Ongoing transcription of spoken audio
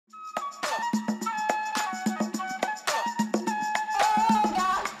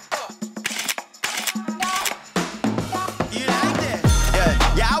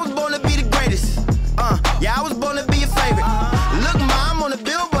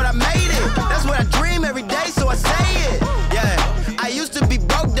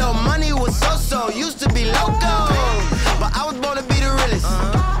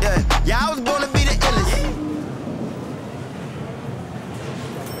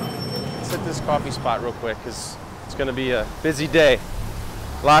let's hit this coffee spot real quick because it's going to be a busy day.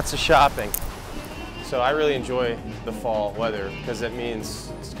 Lots of shopping. So I really enjoy the fall weather because it means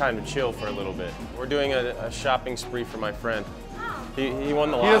it's kind of chill for a little bit. We're doing a shopping spree for my friend. He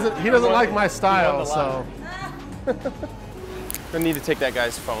won the lottery. He doesn't like my style, so. I need to take that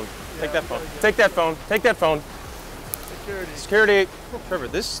guy's phone. Take that phone. Take that phone. Take that phone. Security. Security. Trevor,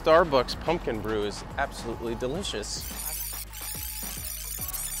 this Starbucks pumpkin brew is absolutely delicious.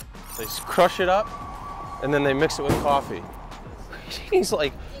 They crush it up, and then they mix it with coffee. He's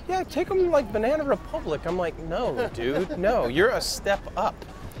like, yeah, take them like Banana Republic. I'm like, no, dude, no. You're a step up.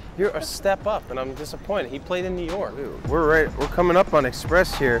 You're a step up, and I'm disappointed. He played in New York. Dude, we're coming up on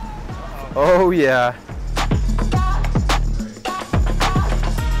Express here. Oh, yeah.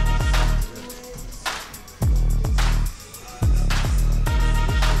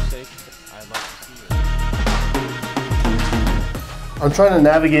 I'm trying to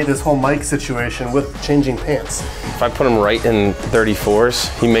navigate this whole mic situation with changing pants. If I put him right in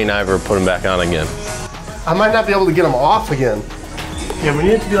 34s, he may never put him back on again. I might not be able to get him off again. Yeah, we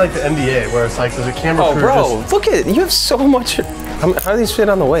need it to be like the NBA, where it's like there's a camera crew. Oh, bro, look at it. You have so much. How do these fit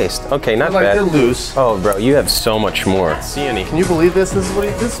on the waist? Okay, not bad. They're loose. Oh, bro, you have so much more. See any? Can you believe this? This is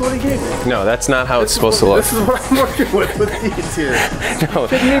what he gave me. No, that's not how it's supposed to look. This is what I'm working with these here. No.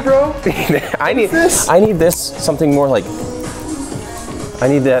 Kidding me, bro? I need this something more like. I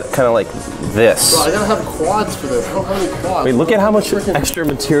need that kind of like this. Bro, I gotta have quads for this. I don't have any quads. Wait, look at how much extra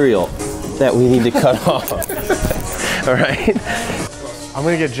material that we need to cut off. All right? I'm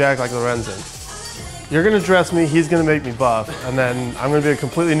gonna get Jack like Lorenzen. You're gonna dress me, he's gonna make me buff, and then I'm gonna be a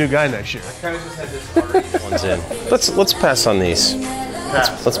completely new guy next year. I kind of just had this already. One's in. Let's pass on these.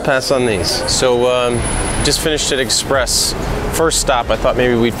 Let's pass on these. So just finished at Express. First stop, I thought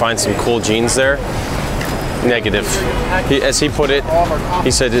maybe we'd find some cool jeans there. Negative. As he put it, he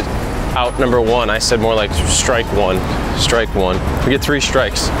said it out number one. I said more like strike one. Strike one. We get 3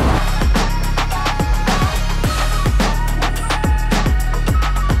 strikes.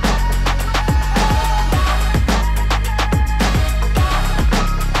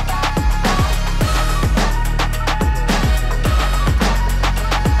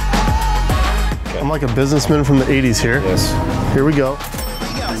 I'm like a businessman from the 80s here. Yes. Here we go.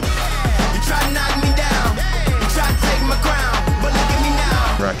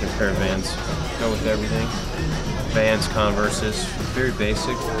 Rocking a pair of Vans. Go with everything. Vans, Converses. Very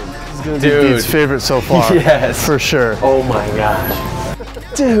basic. This is gonna be Dede's favorite so far. Yes. For sure. Oh my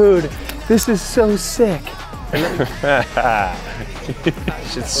gosh. Dude, this is so sick.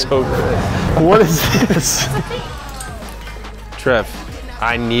 Shit's so good. What is this? Trev,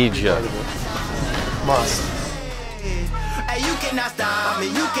 I need you. Must. Hey, you cannot stop me.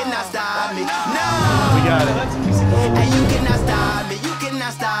 You cannot stop me. No. We got it. Hey, you cannot stop me. You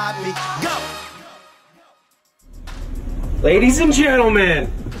cannot stop me. Go. Ladies and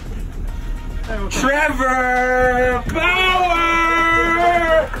gentlemen, Trevor Bauer!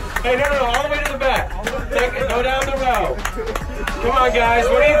 Hey, no, all the way to the back. Go down the row. Come on, guys.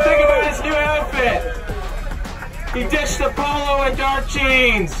 What do you think about his new outfit? He ditched the polo and dark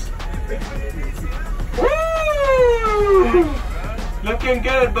jeans. Woo! Looking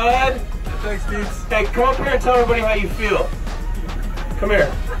good, bud. Thanks, Deeds. Hey, come up here and tell everybody how you feel. Come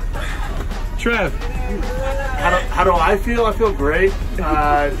here. Trev. How do I feel? I feel great.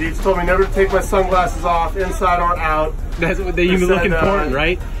 Deeds told me never to take my sunglasses off, inside or out. That's what you look important,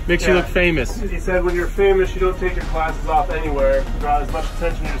 right? Makes you look famous. He said when you're famous, you don't take your glasses off anywhere. Draw as much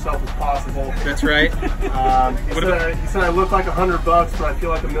attention to yourself as possible. That's right. He said I look like $100, but I feel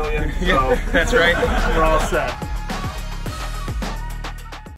like $1 million. So That's right. We're all set.